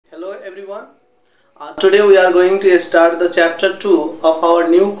everyone. Today we are going to start the chapter 2 of our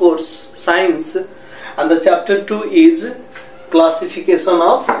new course Science, and the chapter 2 is Classification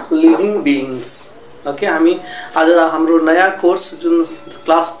of Living Beings. Okay, हामी आज हाम्रो नयाँ course जुन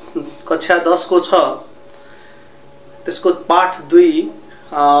class कक्षा 10 को छ त्यसको पाठ 2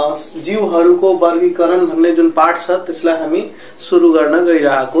 जीवहरूको वर्गीकरण भन्ने जुन पाठ छ त्यसलाई हामी सुरु गर्न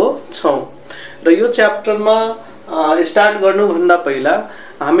गइरहेको छौं र यो च्याप्टरमा स्टार्ट गर्नु भन्दा पहिला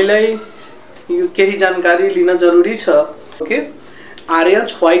हामीलाई यो केही जानकारी लिन जरुरी छ. Okay,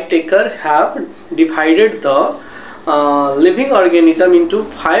 R.H. Whitaker have divided the living organism into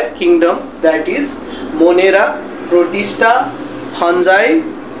 5 kingdoms, that is Monera, Protista, Fungi,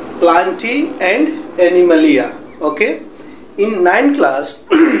 Plantae and Animalia. Okay, in 9th class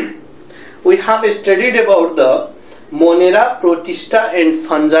we have studied about the Monera, Protista and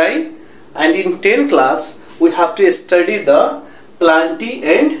Fungi, and in 10th class we have to study the Plantae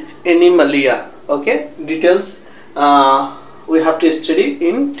and Animalia. Okay, details we have to study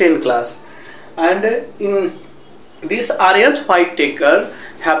in 10th class. And in this R.H. Whitaker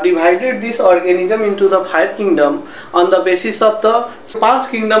have divided this organism into the 5 kingdom on the basis of the 5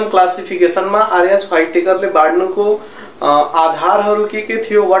 kingdom classification मा R.H. Whitaker ले बाँड्नुको आधारहरू के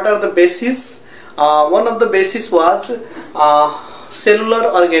थियो. What are the basis? One of the basis was cellular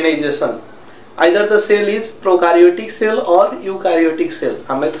organization. Either the cell is prokaryotic cell or eukaryotic cell.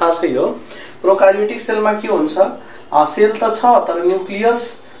 हामीलाई थाहा छ यो prokaryotic cell मा के हुन्छ, सेल त छ तर न्यूक्लियस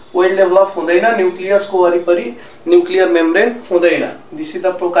वेल डेभलप हुँदैन, न्यूक्लियस को वरिपरि न्यूक्लियर मेम्ब्रेन हुँदैन. This is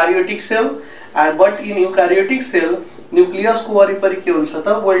the prokaryotic cell. And but in eukaryotic cell nucleus को वरिपरि के हुन्छ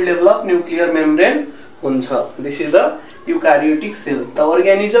त वेल डेभलप न्यूक्लियर मेम्ब्रेन हुन्छ. This is the eukaryotic cell. त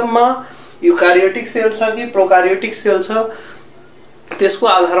अर्गानिजम मा eukaryotic cell छ कि prokaryotic cell छ त्यसको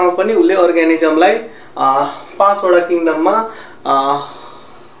आधारमा पनि उले अर्गानिजमलाई 5 वटा किंगडममा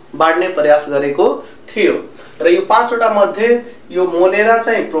बाँड्ने प्रयास गरेको थियो र यो 5 वटा मध्ये यो मोनेरा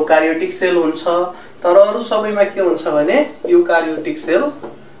चाहिँ प्रोकार्योटिक सेल हुन्छ तर अरु सबैमा के हुन्छ भने युकार्योटिक सेल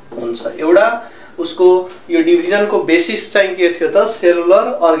हुन्छ. एउटा उसको यो डिभिजनको बेसिस चाहिँ के थियो त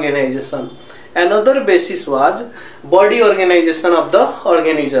cellular organisation. Another basis was body organisation of the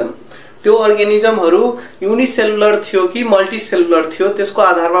organism. त्यो अर्गानिजमहरु युनिसेलुलर थियो कि मल्टीसेलुलर थियो त्यसको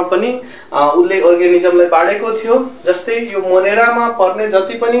आधारमा पनि उले अर्गानिजमलाई बाँडेको थियो. जस्तै यो मोनेरामा पर्ने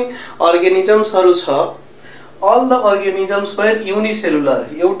जति पनि अर्गानिजम्सहरु छ all the organisms were unicellular,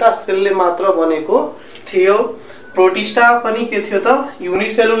 एउटा सेलले मात्र बनेको थियो. प्रोटिस्टा पनि के थियो त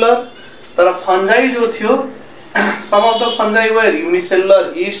युनिसेलुलर, तर फंजाई जो थियो some of the fungi were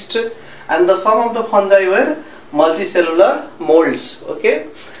unicellular yeast and the some of the fungi were multicellular molds. Okay,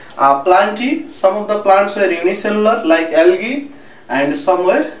 Plantae, some of the plants were unicellular like algae and some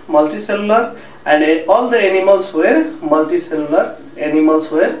were multicellular, and all the animals were multicellular.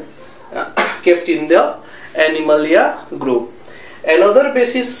 Animals were kept in the Animalia group. Another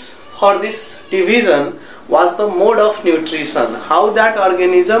basis for this division was the mode of nutrition, how that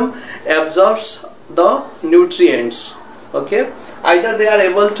organism absorbs the nutrients. Okay, either they are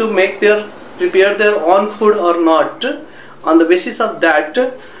able to prepare their own food or not. On the basis of that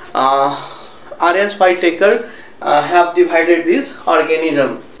R.H. Whitaker have divided this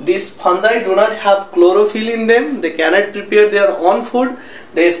organism. These fungi do not have chlorophyll in them, they cannot prepare their own food,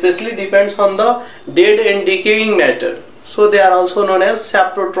 they especially depends on the dead and decaying matter, so they are also known as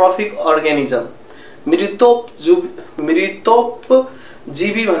saprotrophic organism. मृतोप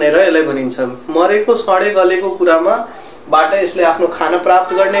जीवी भनेर यसलाई भनिन्छ. मरेको सडे गलेको कुरामा बाट यसले आफ्नो खाना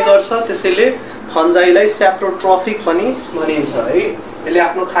प्राप्त गर्ने गर्छ, त्यसैले फन्जाइलाई स्याप्रोट्रोफिक पनि भनिन्छ है. यसले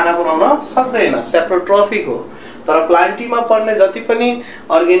आफ्नो खाना बनाउन सक्दैन, स्याप्रोट्रोफिक हो. तर प्लान्टीमा पर्ने जति पनि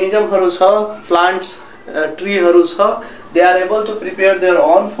अर्गानिजमहरु छ, प्लान्ट्स ट्रीहरु छ, they are able to prepare their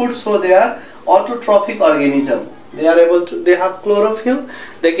own food, so they are autotrophic organism. They have chlorophyll,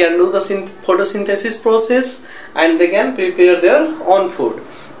 they can do the photosynthesis process and they can prepare their own food.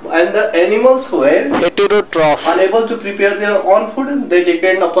 And the animals were heterotroph, unable to prepare their own food, they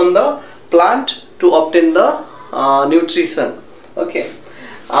depend upon the plant to obtain the nutrition. Okay,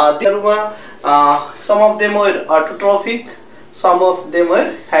 some of them were autotrophic, some of them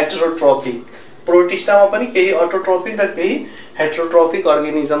were heterotrophic. Protista मा पनि केही autotrophic र केही heterotrophic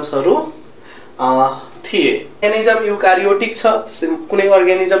organismsहरु थिए. Organism युकार्योटिक छ, कुनै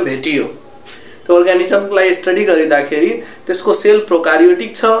organism भेटियो, त्यो अर्गानिजमलाई स्टडी गरिदाखेरि त्यसको सेल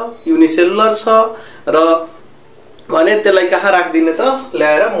प्रोकार्योटिक छ, युनिसेलुलर छ र भने त्यसलाई कहाँ राख्दिने त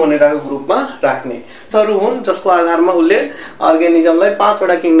ल्याएर मोनेराको ग्रुपमा राख्ने सरु हुन्, जसको आधारमा उले अर्गानिजमलाई 5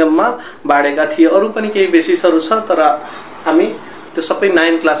 वटा किंगडममा बाँडेका थिए. अरु पनि केही बेसिसहरु छ तर हामी त्यो सबै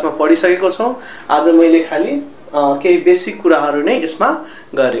 9 क्लासमा पढिसकेको छौं. आज मैले खाली केही बेसिक कुराहरू नै यसमा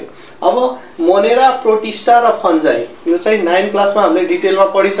गरे। अब मोनेरा, प्रोटिस्टा र फन्जाई यो चाहिँ 9 क्लासमा हामीले डिटेलमा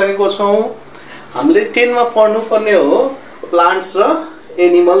पढिसकेको छौं। हामीले 10 मा पढ्नुपर्ने हो प्लान्ट्स र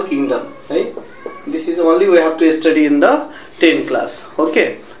एनिमल किंगडम है। This is only we have to study in the 10 class. Okay,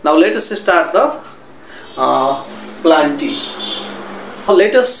 now let us start the Plantae.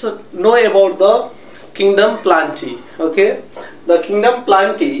 Let us know about the kingdom Plantae. Okay, the kingdom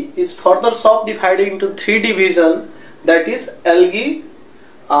Plantae is further subdivided into 3 divisions, that is algae,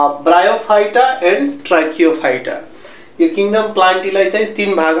 bryophyta and tracheophyta. यो kingdom Plantae लाई चाहिँ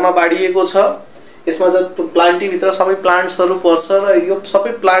 3 भागमा बाँडिएको छ। यसमा चाहिँ plenty भित्र सबै प्लान्ट्सहरु पर्छ र यो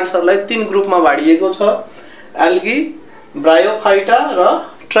सबै प्लान्ट्सहरुलाई 3 ग्रुपमा बाँडिएको छ, एल्गी, ब्रायोफाइटा र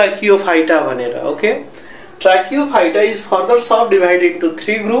ट्राकियोफाइटा भनेर। Okay, ट्राकियोफाइटा is further sub divided into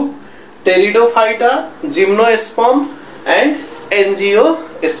 3 group, pteridophyta, gymnosperm and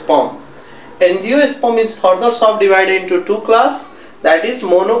angiosperm. Angiosperm is further sub divided into 2 class, that is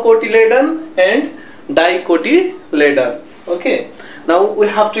monocotyledon and dicotyledon. Okay, now we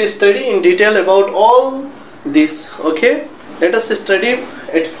have to study in detail about all this. Okay, let us study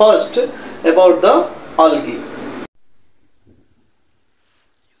at first about the algae.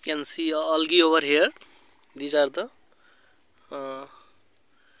 You can see algae over here. These are the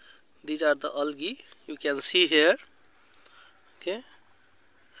algae you can see here. Okay,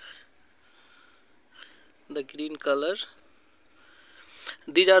 the green color.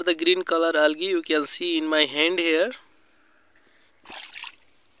 These are the green color algae you can see in my hand here.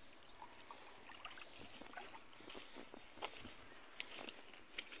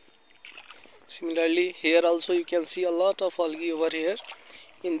 Similarly, here also you can see a lot of algae over here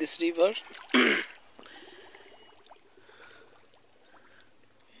in this river.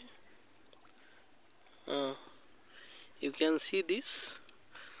 You can see this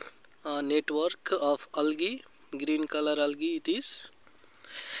network of algae, green color algae it is.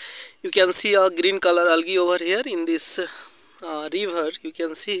 You can see a green color algae over here in this river. You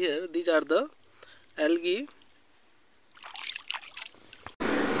can see here, these are the algae.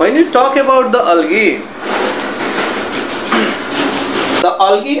 When you talk about the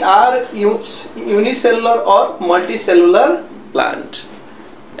algae are unicellular or multicellular plant.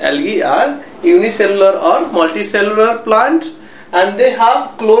 Algae are unicellular or multicellular plant, and they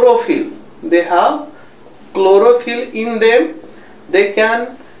have chlorophyll. They have chlorophyll in them. They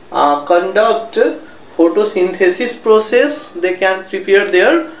can conduct photosynthesis process. They can prepare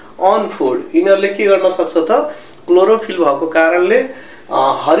their own food. यिनीहरुले के गर्न सक्छ त, chlorophyll भएको कारणले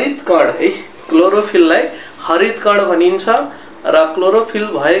हरित कण है, chlorophyll लाई हरित कण भनिन्छ र क्लोरोफिल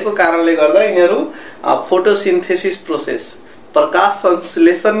भएको कारणले गर्दा यिनीहरु फोटोसिन्थेसिस प्रोसेस, प्रकाश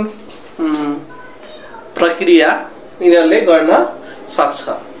संश्लेषण प्रक्रिया यिनीहरुले गर्न सक्छ।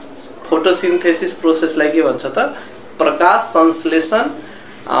 फोटोसिन्थेसिस प्रोसेस लाई के भन्छ त, प्रकाश संश्लेषण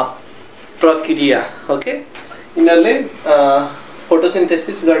प्रक्रिया। ओके, यिनीहरुले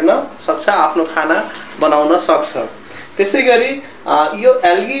फोटोसिन्थेसिस गर्न सक्छ, आफ्नो खाना बनाउन सक्छ। त्यसैगरी यो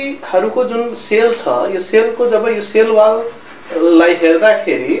एल्गी हरुको जुन सेल छ, यो सेलको जब यो सेल वाल लाई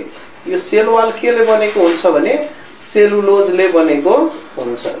हेर्दाखेरि यो सेल वाल केले बनेको हुन्छ भने सेलुलोजले बनेको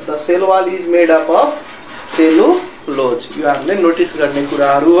हुन्छ। The cell wall is made up of cellulose. यो हामीले नोटिस गर्ने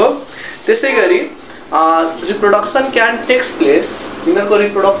कुराहरु हो। त्यसैगरी reproduction can takes place. यिनीहरुको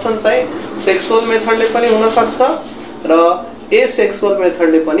reproduction चाहिँ सेक्सुअल मेथडले पनि हुन सक्छ र एसेक्सुअल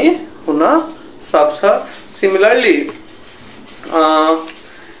मेथडले पनि हुन सक्छ। Similarly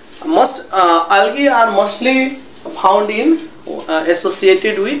algae are mostly found in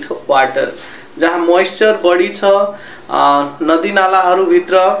associated with water, जहाँ मोइस्चर बढी छ, नदी नालाहरु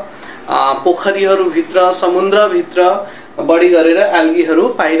भित्र, पोखरीहरु भित्र, समुद्र भित्र बढी गरेर एल्गीहरु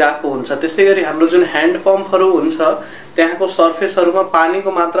पाइरहेको हुन्छ। त्यसैगरी हाम्रो जुन ह्यान्ड पम्पहरु हुन्छ त्यहाँको सर्फेसहरुमा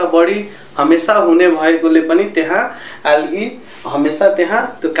पानीको मात्रा बढी हमेशा हुने भएकोले पनि त्यहाँ एल्गी हमेशा त्यहाँ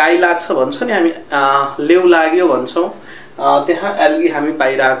त्यो काई लाग्छ भन्छौं नि हामी, लेउ लाग्यो भन्छौं, त्यहाँ एल्गी हामी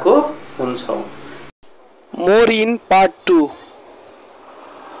पाइरहेको हुन्छौं। More in part 2।